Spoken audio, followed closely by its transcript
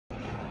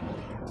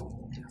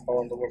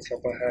on the what's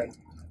up ahead.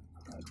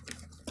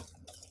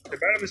 There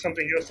better be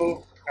something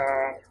useful.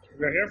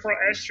 We're here for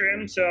a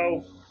stream, so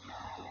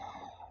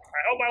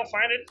I hope I'll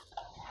find it.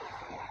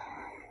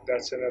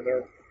 That's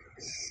another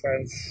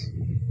sense.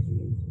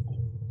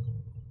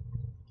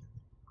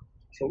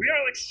 So we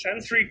are like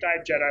sensory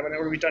type Jedi.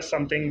 Whenever we touch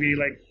something, we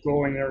like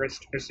go in our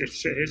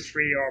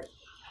history or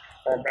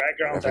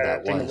background.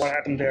 Whatever that was. What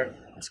happened there?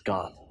 It's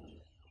gone.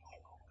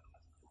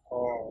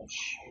 Oh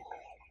shit.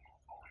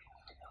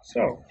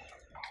 So,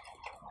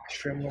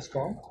 stream was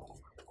gone.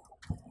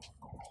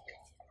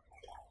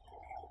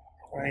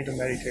 I need to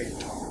meditate.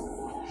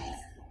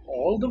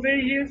 All the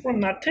way here for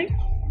nothing?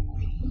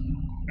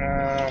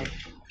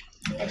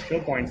 That's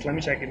skill points. Let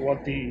me check it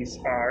what these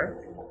are.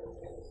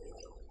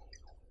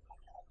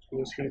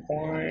 2 skill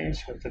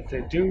points. What did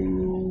they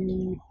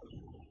do?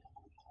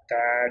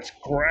 That's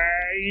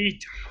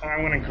great.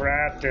 I'm gonna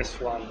grab this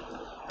one.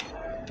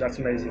 That's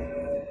amazing.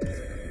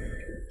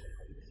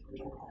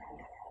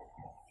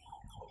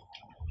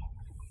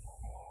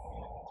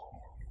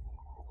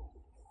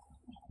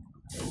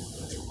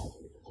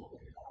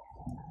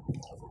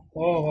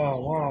 Oh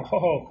wow.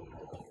 Oh,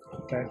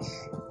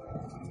 that's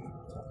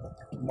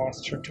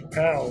Master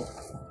Tapal.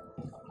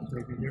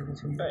 Maybe there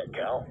was some. Hey,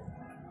 Cal.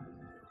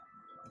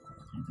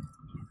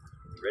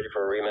 Ready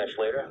for a rematch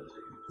later?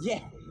 Yeah,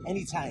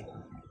 anytime.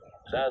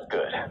 Sounds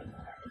good.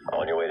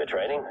 On your way to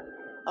training?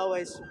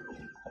 Always.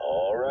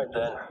 All right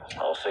then.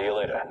 I'll see you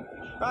later.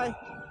 Bye.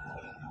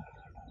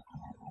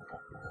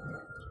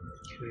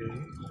 Okay.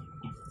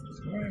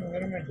 So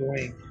where am I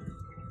going?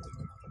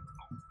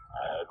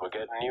 We're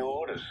getting new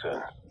orders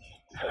soon.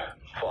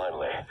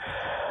 Finally,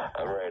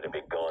 I'm ready to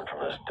be gone from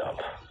this dump.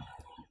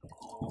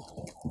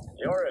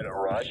 You're in a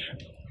rush.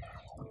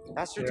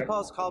 Master Yeah.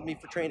 Tapal's called me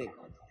for training.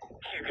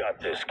 You got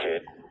this,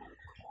 kid.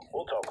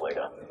 We'll talk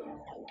later.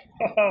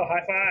 Oh,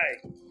 high five!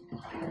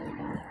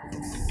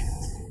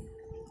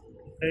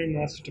 Hey,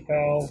 Master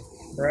Tapal,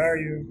 where are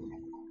you?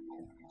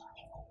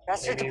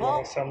 Master Maybe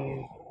Tapal?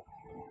 some.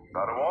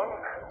 Padawan,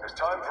 it's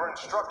time for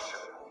instruction.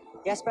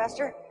 Yes,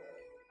 Master?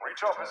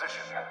 Reach our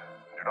position.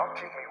 Do not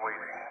keep me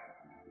waiting.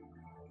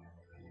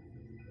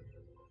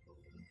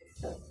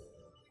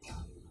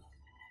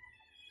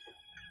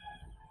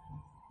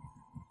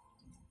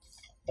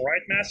 All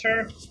right,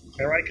 Master,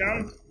 here I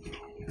come.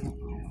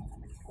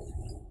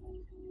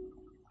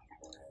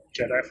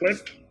 Jedi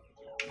flip.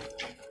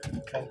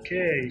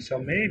 Okay, so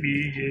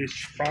maybe he's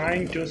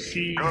trying to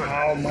see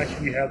how much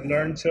we have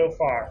learned so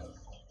far.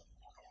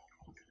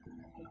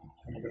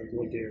 I'm gonna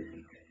go there.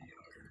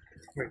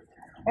 Wait,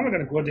 I'm not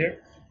gonna go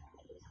there.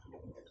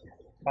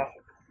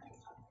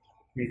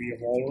 Maybe a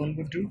wall one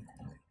would do.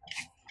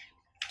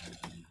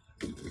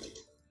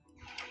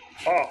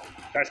 Oh,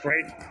 that's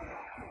great.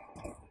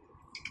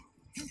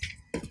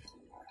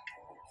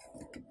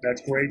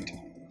 That's great.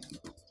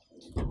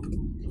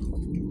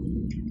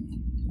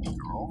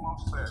 You're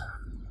almost there.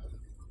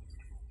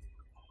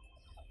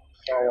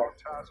 Oh, Your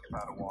task,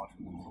 Padawan.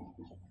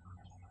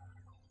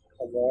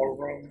 a wall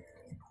run.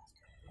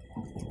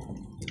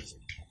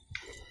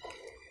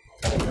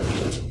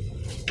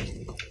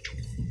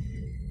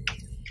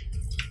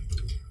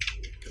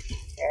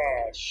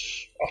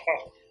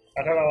 Oh,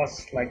 I thought I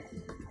was like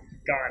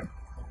gone.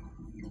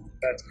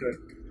 That's good.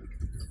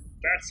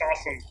 That's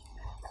awesome.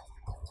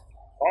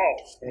 Oh,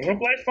 new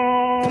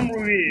platform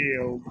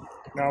revealed.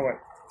 Now what?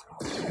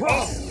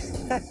 Whoa!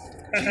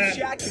 Chief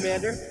shot,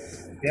 Commander.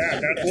 Yeah,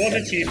 that was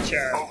a cheap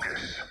chat.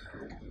 Focus.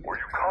 Were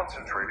you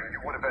concentrating, you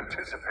would have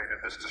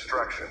anticipated this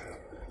distraction.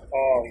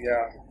 Oh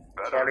yeah.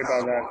 Better, Sorry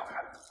about that. Padawan.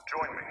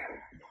 Join me.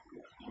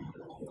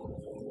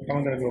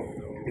 I'm gonna go.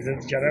 Is it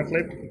Jedi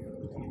flip?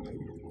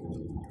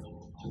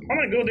 I'm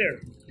gonna go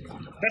there.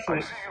 That's I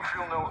right. see you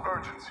feel no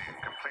urgency in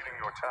completing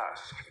your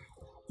task.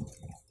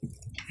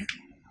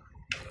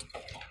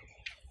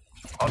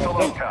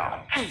 Hello, Cal.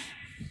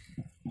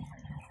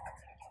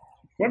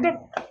 What the?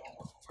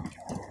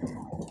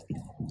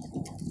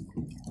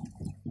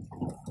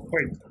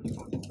 Wait.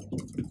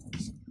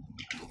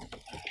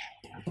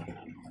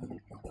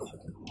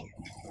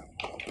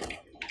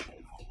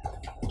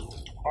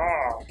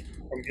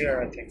 From here,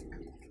 I think.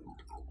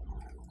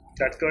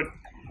 That's good.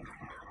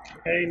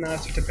 Hey,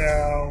 Master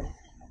Tapal.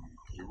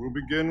 We will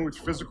begin with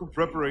physical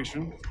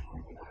preparation.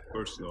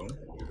 First, though,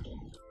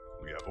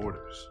 we have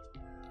orders.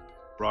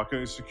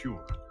 Braca is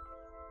secure.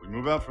 We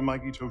move out from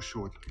Maikito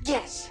shortly.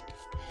 Yes!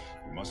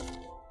 We must...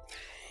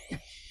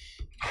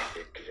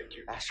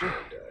 Master,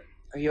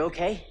 are you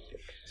okay?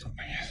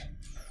 Something is...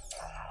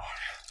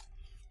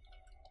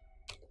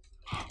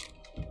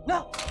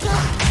 No!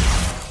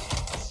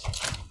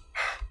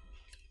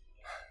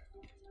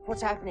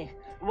 What's happening?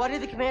 Why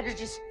did the commander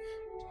just...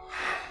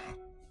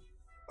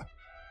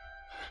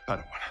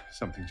 Padawan,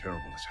 something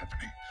terrible is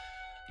happening.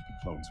 The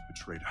clones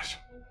betrayed us.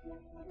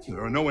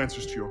 There are no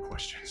answers to your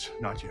questions.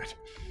 Not yet.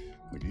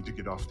 We need to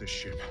get off this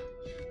ship.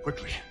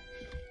 Quickly.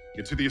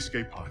 Get to the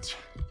escape pods.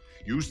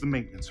 Use the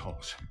maintenance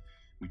halls.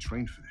 We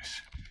trained for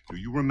this. Do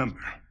you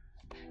remember?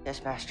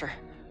 Yes, Master.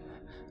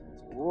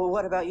 Well,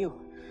 what about you?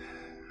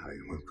 I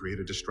will create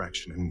a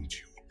distraction and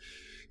meet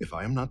you. If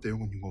I am not there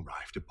when you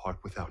arrive, depart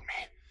without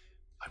me.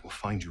 I will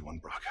find you on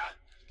Braga.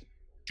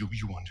 Do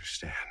you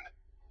understand?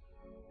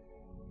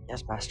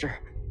 Yes, Master.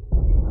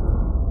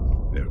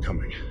 They're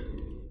coming.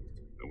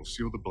 I will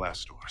seal the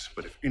blast doors,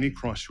 but if any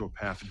cross your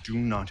path, do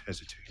not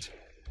hesitate.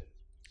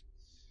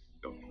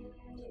 Go. May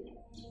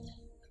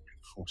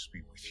the Force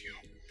be with you.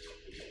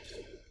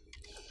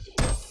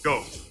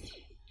 Go!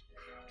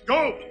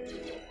 Go!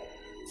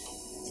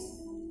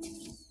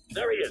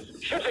 There he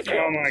is. Shoot the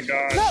Oh my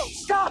god. No,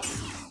 stop!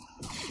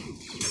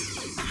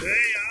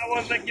 Hey, I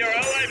was like your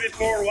ally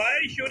before. Why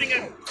are you shooting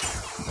at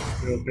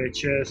you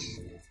bitches?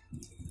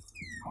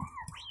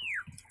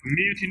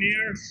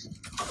 Mutineers.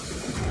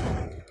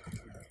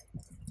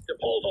 The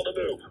pole's on the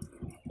move.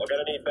 We're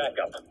gonna need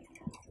backup.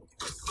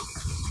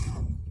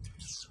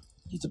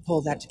 Need to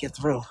pull that to get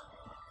through.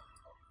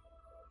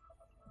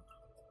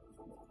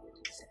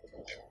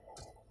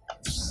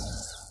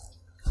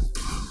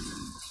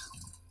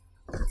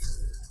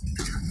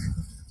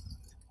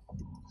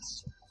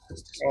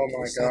 Oh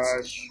my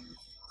gosh.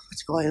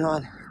 What's going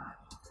on?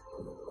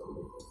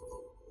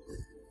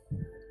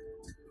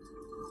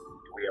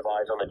 We have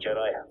eyes on the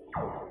Jedi.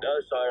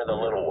 No sign of the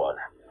little one.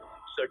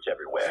 Search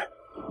everywhere.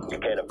 You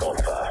can't have gone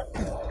far.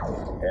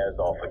 Air's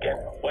off again.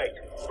 Wait.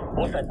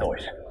 What's that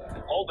noise?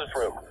 Hold this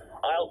room.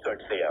 I'll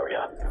search the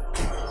area.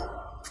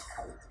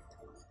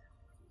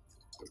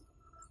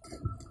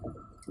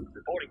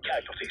 Reporting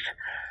casualties.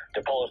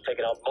 Tapal has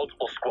taken out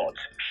multiple squads.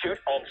 Shoot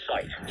on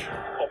sight.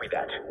 Copy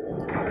that.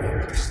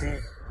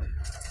 Understand.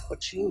 What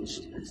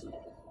changed?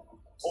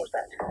 What's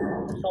that?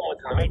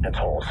 Someone's in the maintenance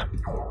halls. I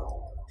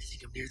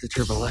think I'm near the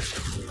turbo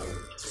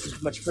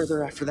lift. Much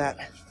further after that.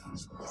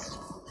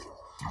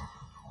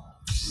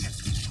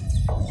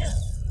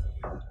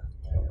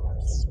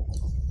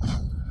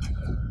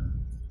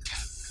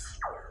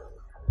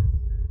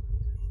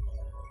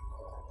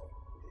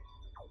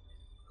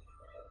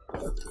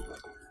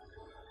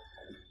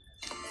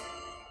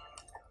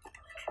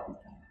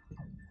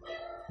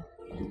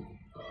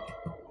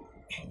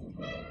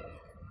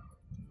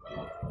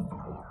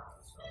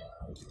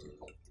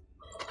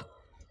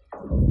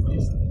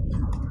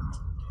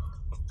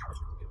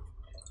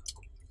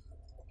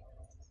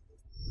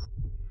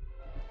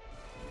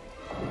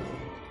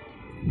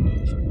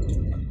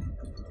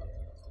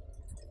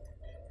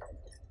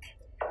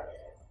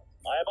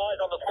 I have eyes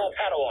on the small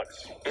Padawan.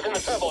 He's in the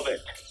turbo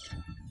lift.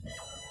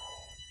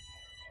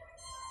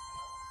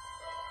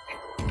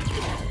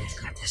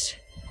 Got this.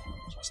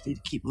 Just need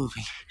to keep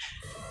moving.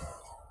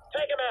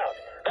 Take him out.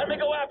 Let me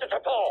go after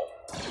Tapal.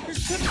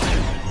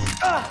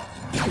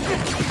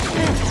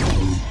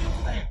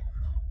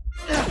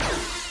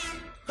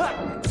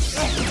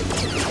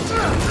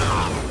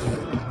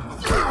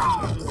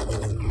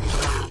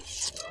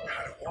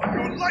 On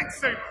your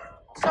lightsaber!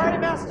 Sorry,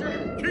 Master.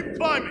 Keep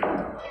climbing!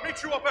 I'll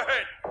meet you up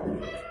ahead!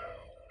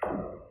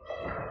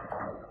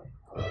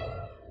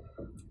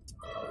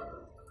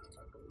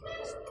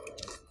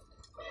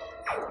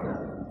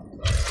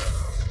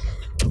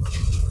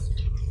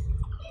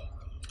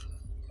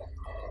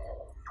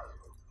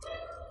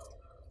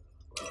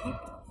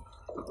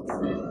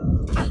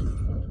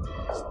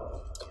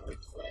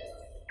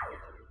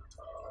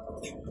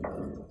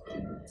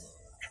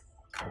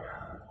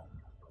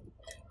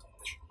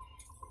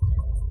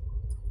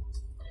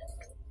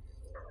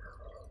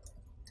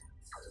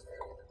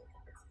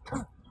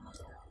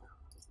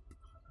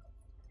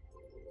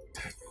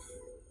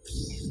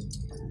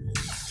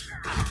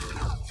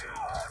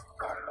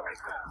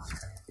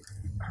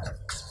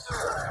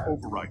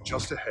 Override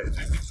just ahead.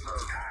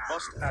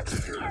 Must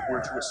activate if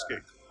we're to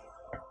escape.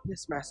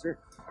 Yes, Master.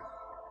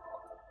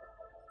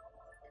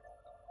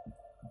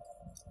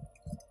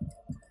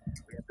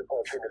 We have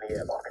Tapal into the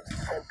airlock.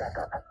 Send back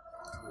up.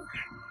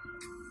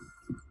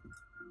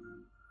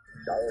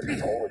 Jaro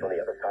Tapal is on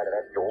the other side of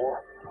that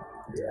door.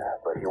 Yeah,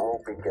 but he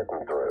won't be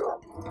getting through.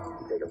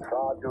 Take him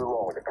far too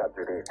long to cut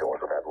through these doors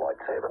with that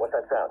lightsaber. What's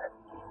that sound?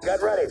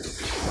 Get ready.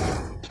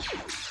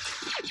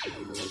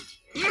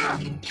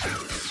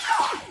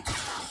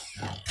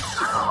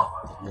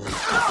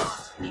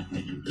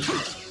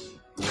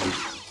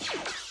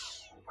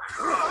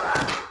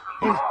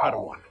 Move,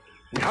 Padawan.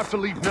 We have to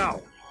leave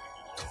now.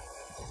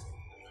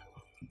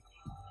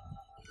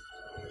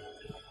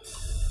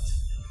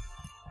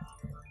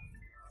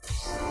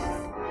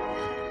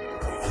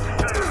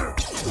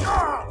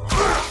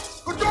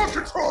 The door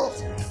control!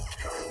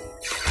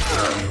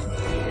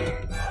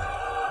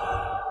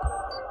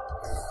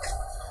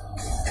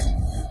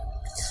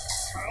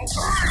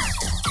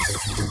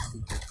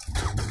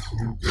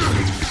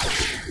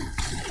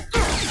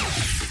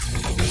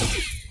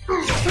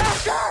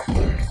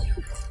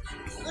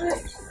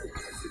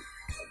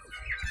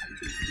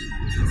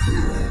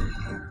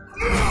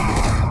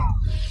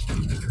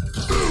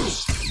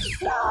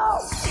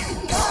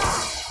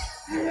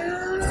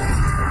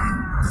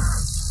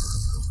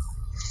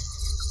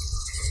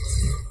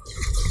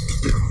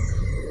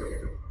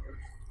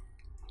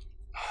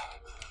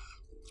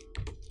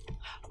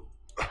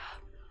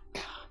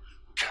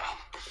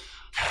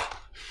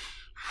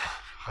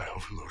 I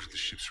overloaded the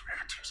ship's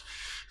reactors.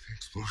 The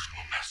explosion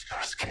will mess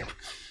us camp.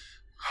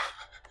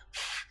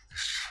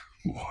 This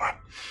war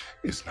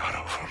is not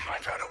over, my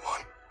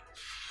Padawan.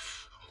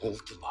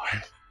 Hold the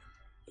line.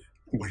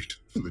 Wait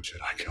for the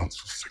Jedi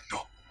Council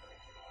signal.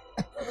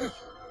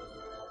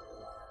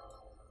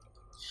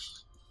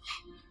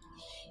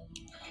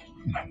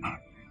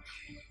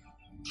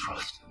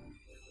 Trust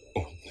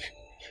only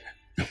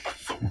in my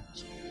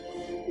force.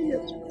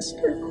 Yes,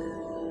 Master.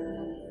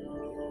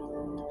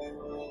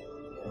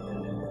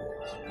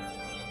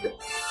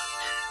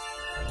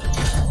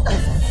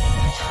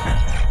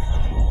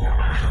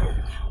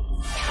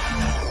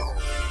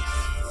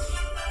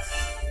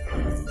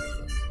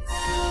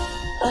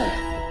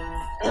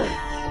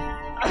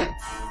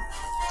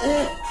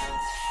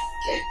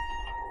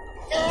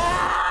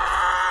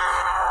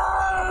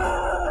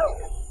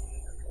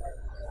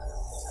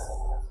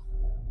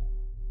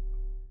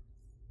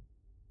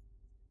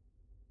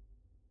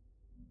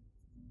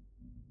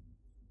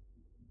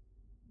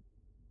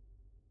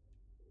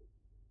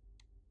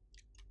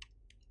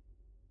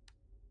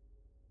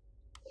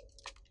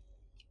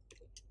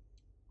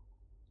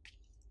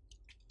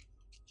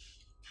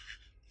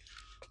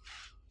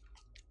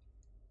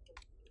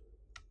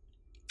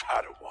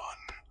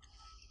 Padawan.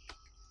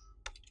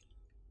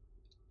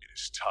 It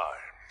is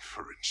time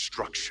for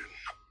instruction.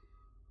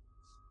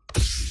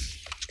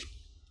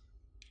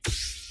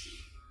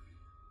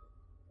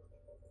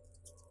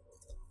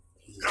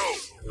 No!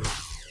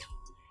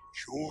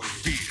 Your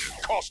fear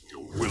cost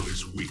your will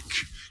is weak.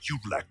 You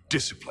lack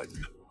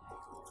discipline.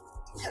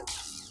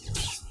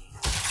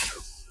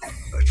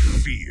 Let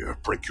fear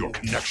break your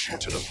connection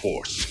to the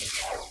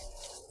Force.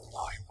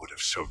 I would have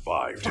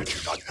survived had you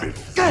not been.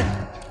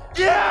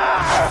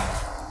 Yes.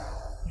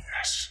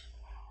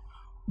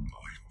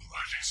 My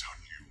blood is on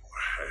your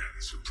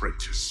hands,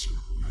 apprentice.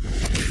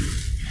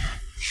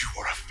 You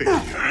are a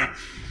failure,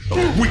 a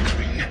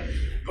weakling,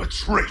 a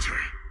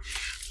traitor.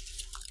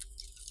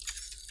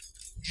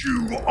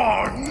 You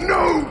are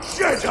no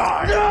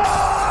Jedi!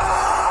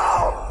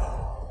 No!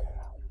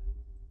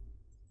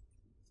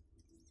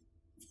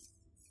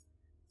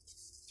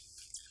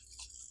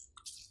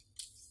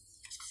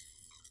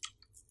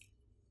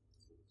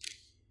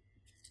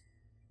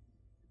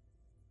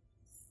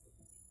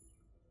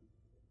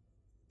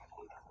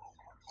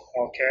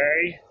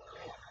 Okay.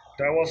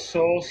 That was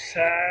so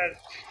sad.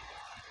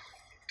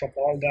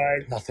 Tapal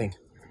died. Nothing.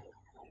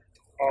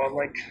 I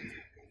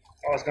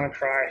was gonna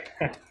cry.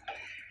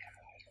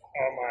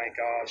 Oh my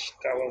gosh,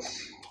 that was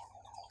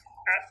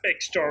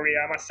epic story.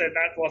 I must say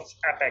that was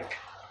epic.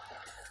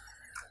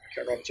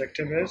 Okay, our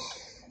objective is.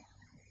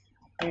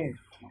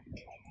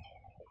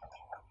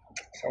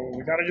 So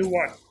we gotta do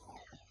what?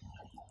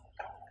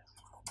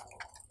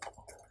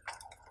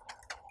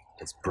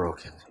 It's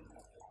broken.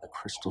 The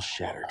crystal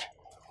shattered.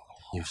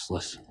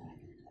 Useless.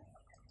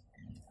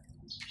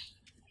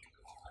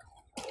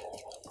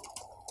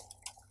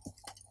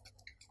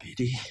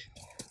 BD?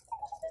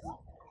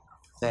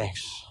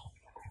 Thanks.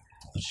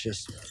 Let's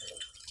just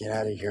get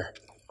out of here.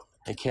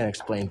 I can't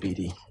explain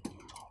BD.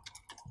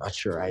 Not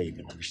sure I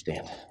even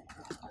understand.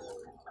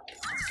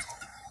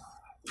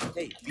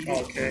 Hey, BD,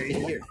 Okay.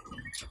 in here.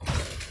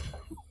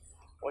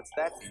 What's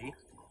that, BD?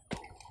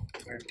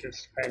 And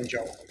this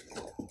banjo.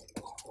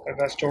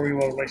 That story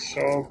was like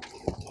so.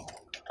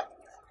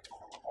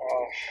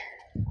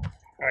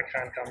 I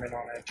can't comment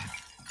on it.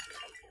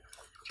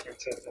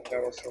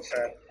 That was so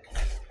sad.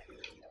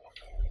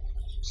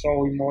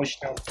 So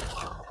emotional.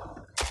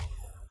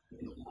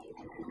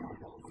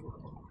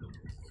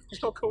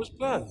 It's not Cole's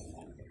plan.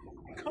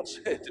 You can't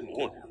say it didn't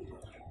warn you.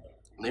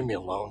 Leave me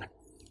alone.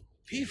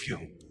 Leave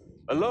you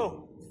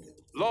alone,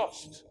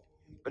 lost,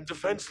 and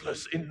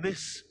defenseless in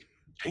this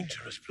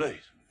dangerous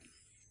place.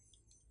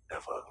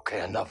 Never.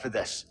 Okay, enough of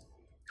this.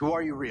 Who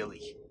are you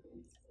really?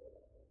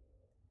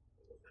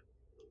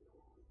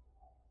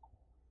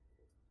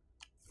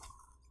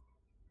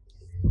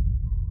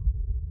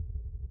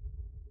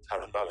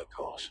 Taran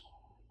Malakos.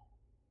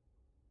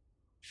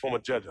 Former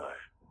Jedi.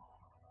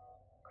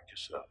 Like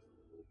yourself.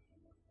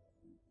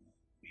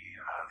 We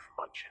have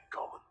much in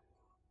common.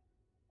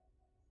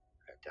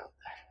 I doubt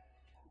that.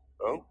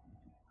 Oh?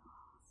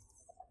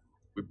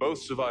 We both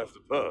survived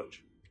the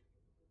Purge.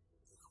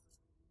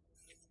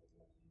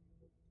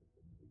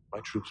 My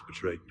troops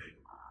betrayed me.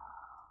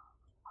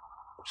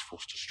 I was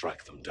forced to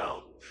strike them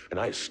down, and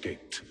I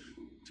escaped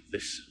to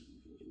this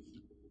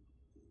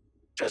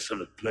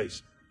desolate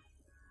place.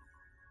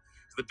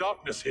 The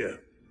darkness here.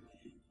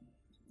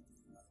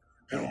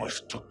 It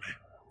almost took me.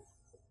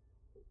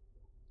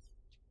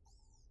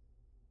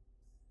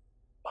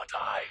 But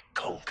I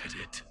conquered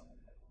it.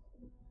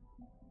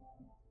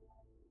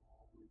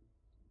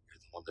 You're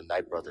the one the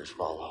Night Brothers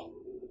follow.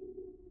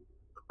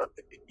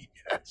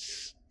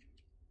 Yes.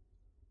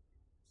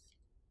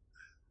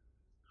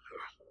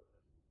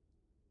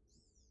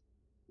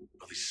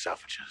 Well, these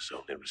savages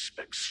only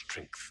respect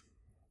strength.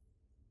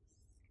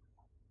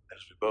 As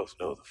we both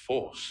know, the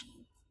Force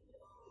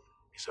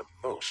is a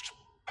most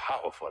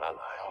powerful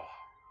ally.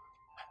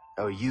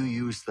 Oh, you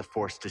use the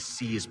Force to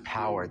seize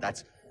power.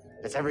 That's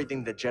It's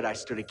everything the Jedi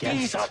stood against.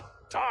 These are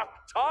dark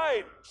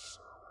times.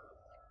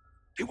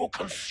 They will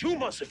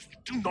consume us if we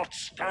do not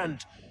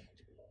stand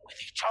with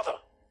each other.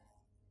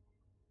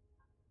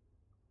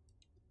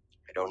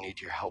 I don't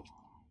need your help.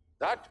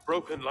 That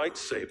broken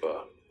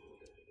lightsaber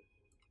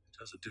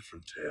has a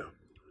different tale.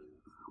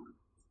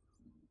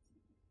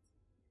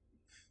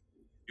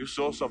 You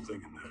saw something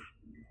in there,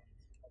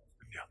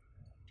 didn't you?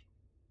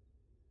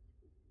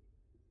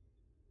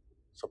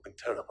 Something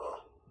terrible.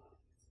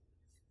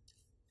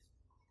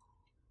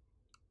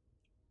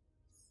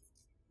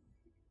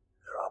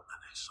 There are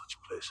many such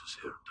places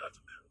here in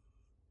Dathomir.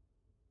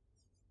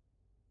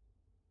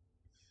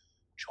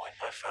 Join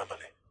my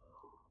family.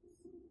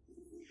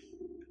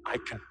 I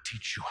can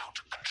teach you how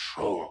to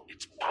control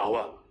its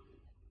power.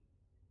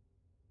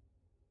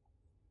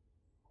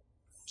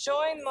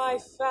 Join my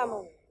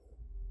family,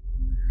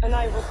 and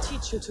I will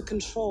teach you to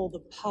control the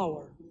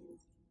power.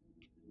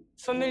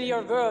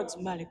 Familiar words,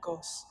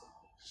 Malicos.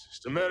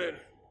 Sister Merrin,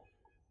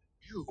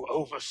 you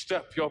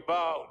overstep your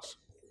bounds.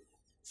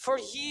 For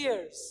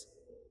years,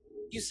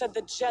 you said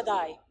the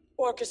Jedi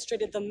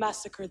orchestrated the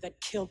massacre that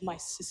killed my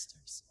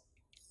sisters.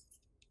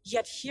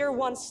 Yet here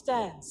one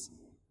stands,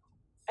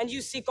 and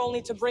you seek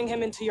only to bring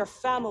him into your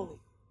family.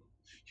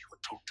 You were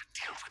told to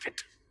deal with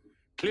it.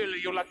 Clearly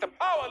you lack the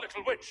power,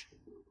 little witch.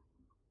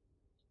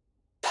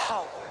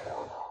 Power.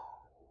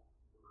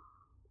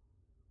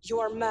 You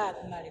are mad,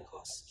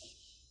 Malicos.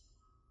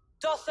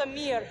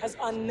 Dathomir has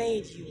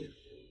unmade you,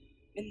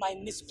 and my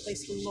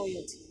misplaced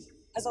loyalty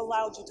has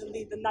allowed you to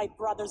lead the Night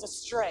Brothers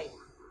astray.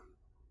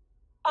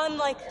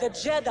 Unlike the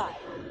Jedi,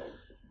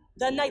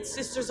 the Night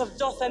Sisters of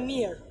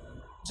Dathomir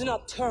do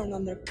not turn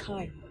on their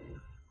kind.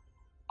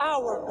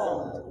 Our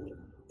bond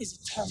is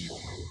eternal.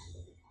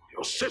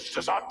 Your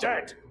sisters are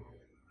dead.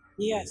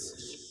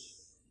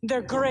 Yes,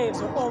 their graves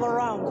are all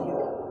around you.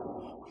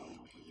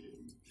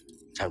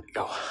 Time to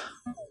go.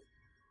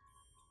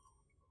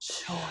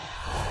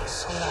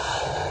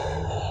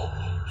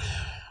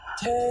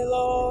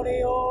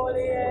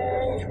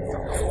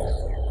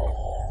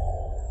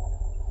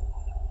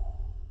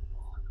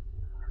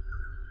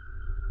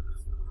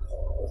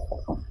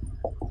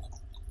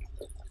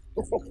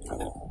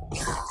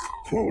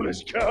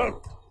 Foolish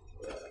girl.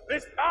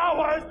 This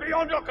power is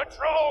beyond your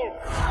control.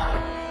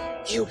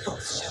 You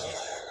both shall learn.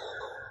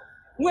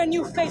 When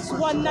you face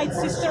one Night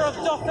Sister of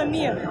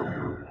Dathomir,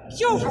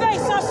 you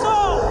face us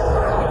all!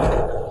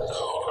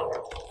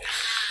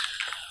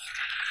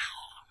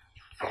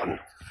 Run.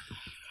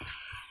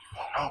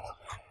 No.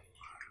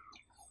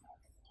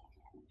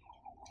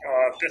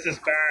 This is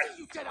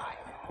bad.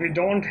 We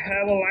don't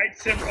have a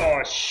lightsaber.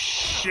 Oh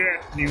shit!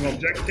 New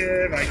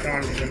objective. I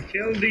can't even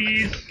kill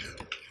these.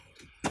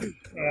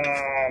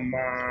 Oh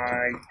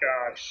my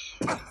gosh!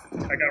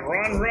 I gotta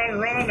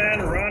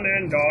run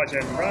and dodge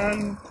and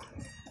run.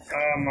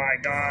 Oh my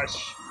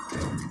gosh!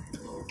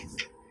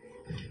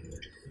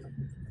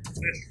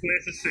 This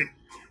place is sick.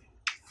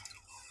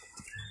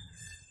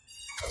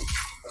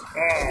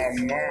 Oh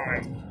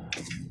my!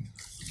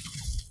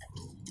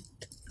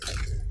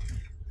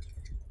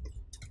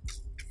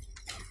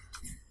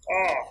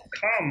 Oh,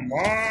 come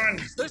on!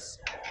 This?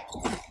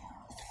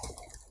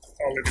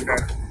 Oh, look at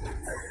that.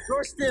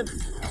 Trust him.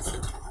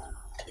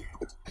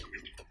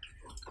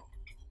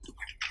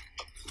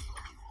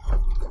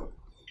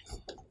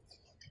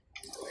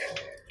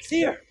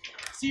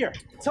 Seer,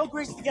 tell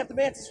Grace to get the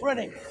mantis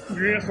running.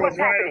 Grace was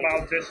right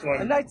about this A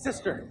one. Night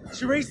Sister.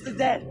 She raised the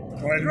dead.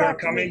 When we're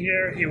coming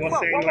here, he was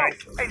saying like,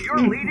 And you're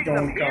leading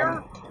them don't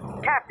here?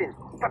 come. Captain,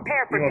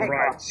 prepare He for was takeoff.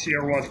 right.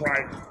 Seer was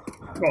right.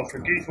 Well,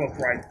 Forgeet was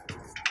right.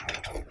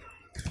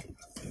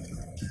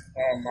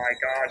 Oh my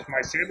gosh,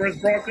 my saber is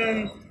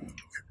broken.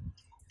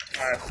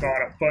 I've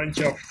got a bunch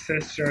of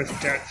sisters,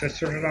 dead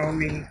sisters around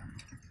me.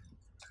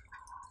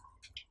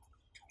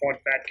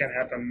 What bad can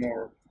happen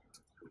more?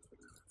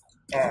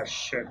 Oh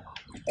shit.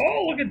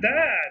 Oh, look at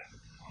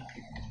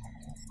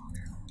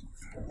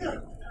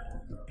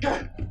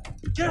that!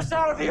 Get us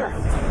out of here!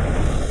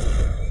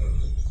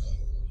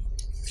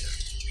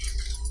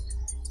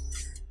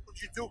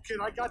 What'd you do, kid?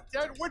 I got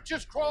dead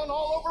witches crawling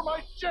all over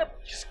my ship.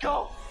 Just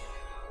go.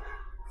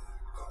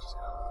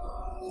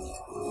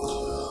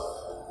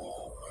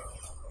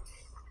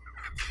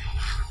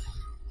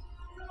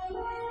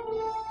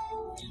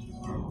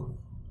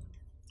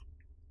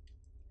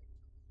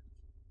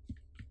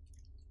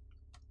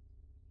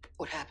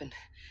 What happened?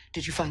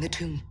 Did you find the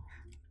tomb?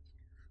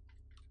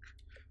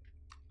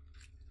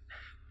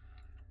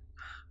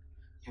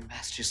 Your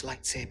master's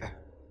lightsaber.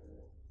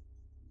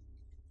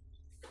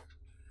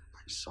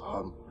 I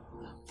saw him.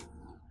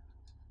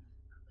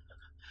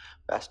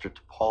 Master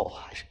Tapal.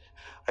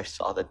 I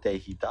saw the day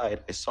he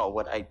died. I saw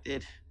what I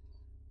did.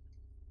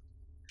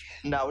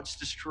 Now it's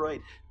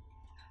destroyed.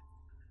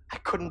 I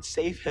couldn't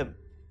save him.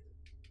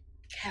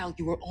 Cal,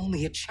 you were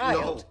only a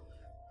child.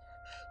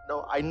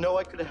 No, I know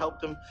I could have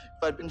helped him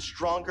if I'd been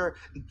stronger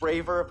and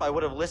braver, if I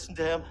would have listened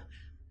to him.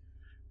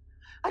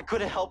 I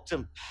could have helped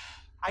him.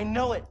 I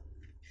know it.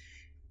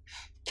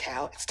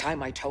 Cal, it's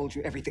time I told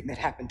you everything that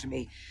happened to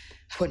me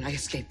when I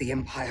escaped the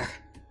Empire.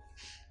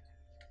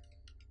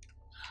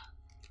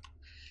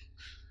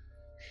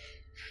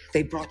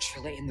 They brought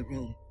Trilla in the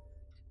room.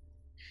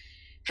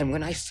 And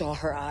when I saw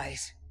her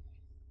eyes,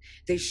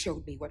 they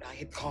showed me what I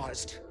had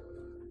caused.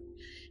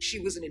 She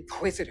was an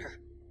inquisitor,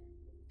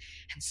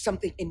 and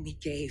something in me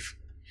gave,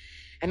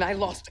 and I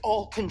lost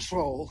all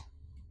control.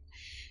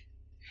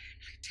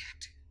 And I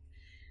tapped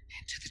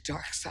into the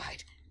dark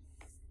side,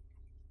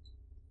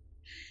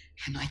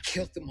 and I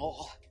killed them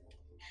all.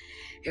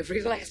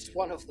 Every last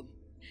one of them.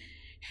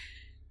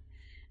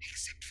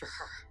 Except for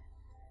her.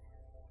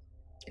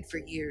 And for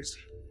years,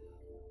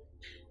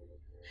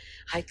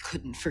 I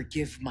couldn't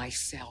forgive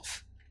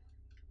myself.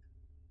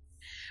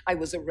 I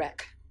was a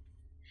wreck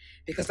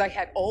because I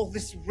had all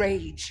this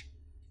rage.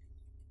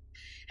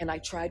 And I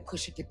tried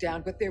pushing it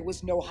down, but there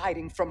was no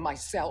hiding from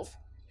myself.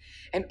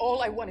 And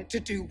all I wanted to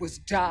do was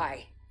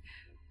die.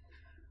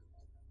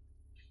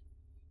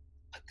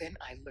 But then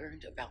I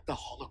learned about the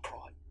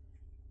holocron.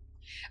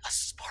 A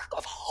spark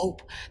of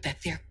hope that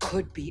there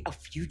could be a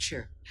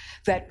future,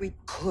 that we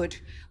could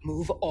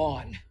move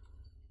on.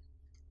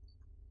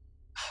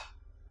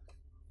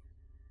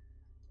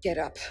 Get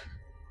up.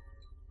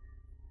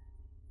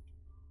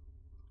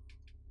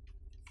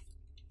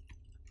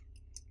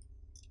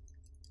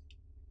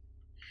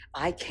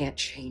 I can't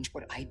change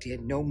what I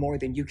did no more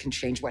than you can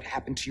change what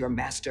happened to your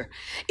master.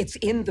 It's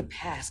in the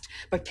past,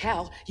 but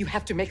Cal, you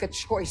have to make a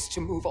choice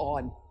to move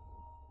on.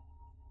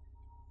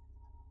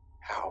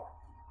 How?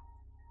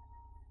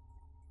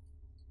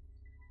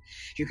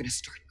 You're gonna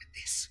start with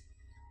this.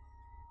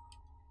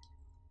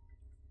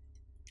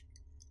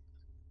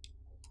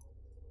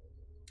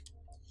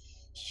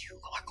 You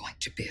are going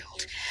to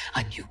build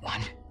a new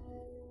one.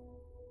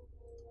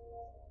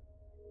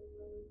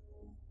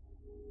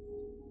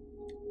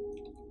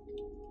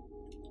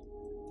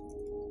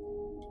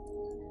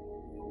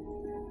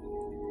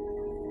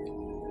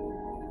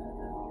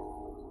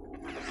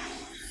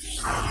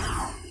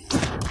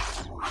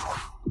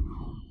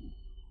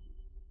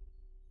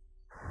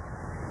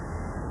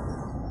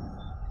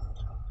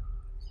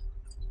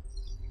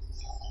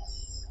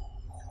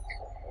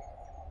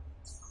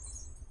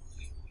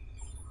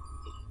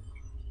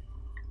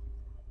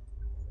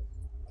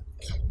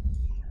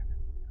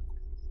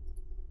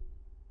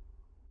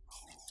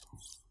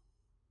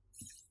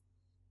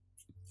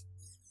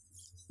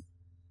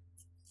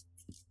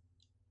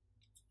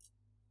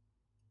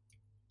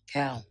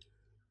 Cal,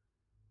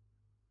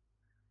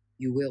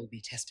 you will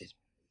be tested.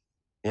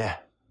 Yeah.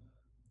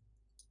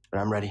 But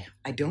I'm ready.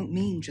 I don't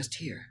mean just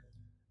here.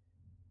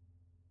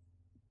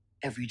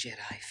 Every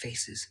Jedi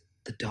faces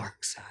the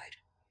dark side.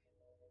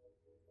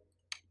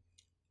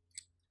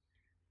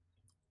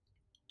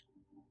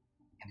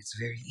 And it's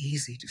very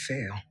easy to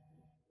fail.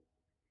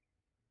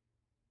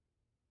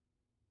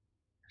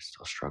 You're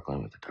still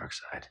struggling with the dark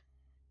side.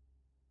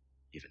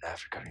 Even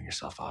after cutting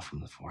yourself off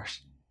from the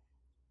Force.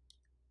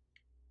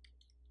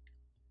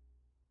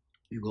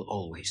 We will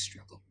always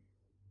struggle.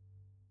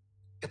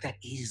 But that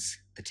is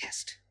the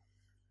test.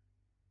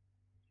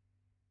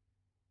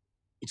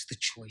 It's the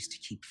choice to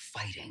keep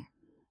fighting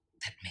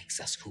that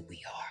makes us who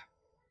we are.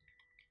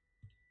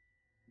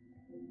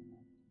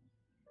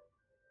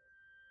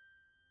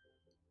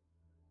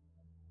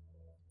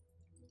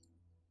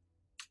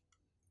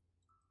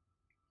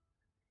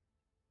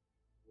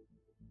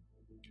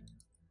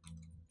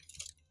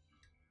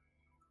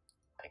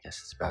 I guess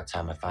it's about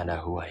time I find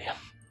out who I am.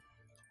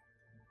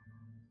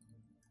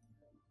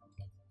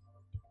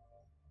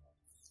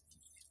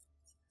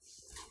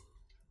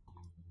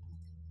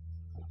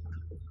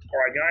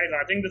 Alright guys,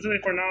 I think this is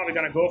it for now. We're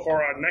gonna go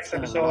for our next It's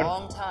been episode. a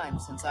long time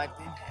since I've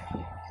been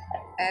here.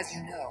 As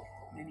you know,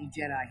 many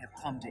Jedi have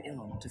come to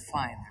Ilum to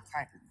find their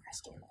Kyber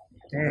master.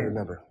 I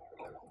remember.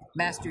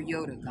 Master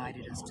Yoda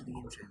guided us to the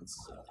entrance.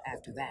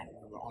 After that,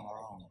 we were on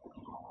our own.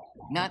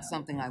 Not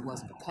something I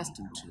wasn't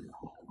accustomed to,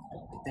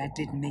 but that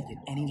didn't make it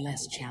any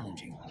less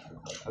challenging.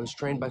 I was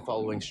trained by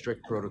following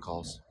strict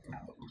protocols,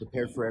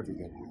 prepared for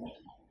everything.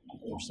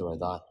 Or so I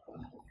thought.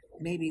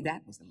 Maybe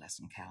that was the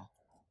lesson, Cal.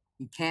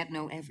 You can't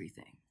know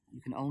everything. You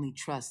can only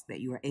trust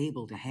that you are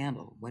able to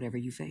handle whatever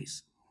you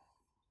face.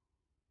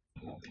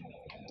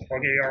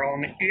 Okay, you're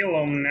on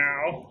Ilum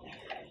now,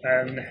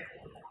 and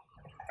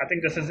I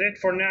think this is it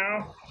for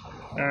now.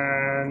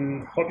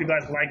 And hope you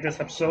guys like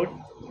this episode.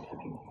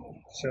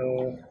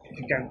 So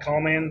you can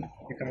comment,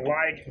 you can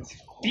like, and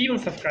even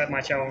subscribe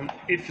my channel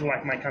if you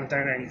like my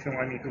content and if you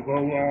want me to go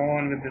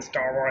on with the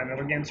Star Wars and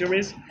other game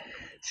series.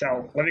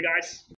 So love you guys.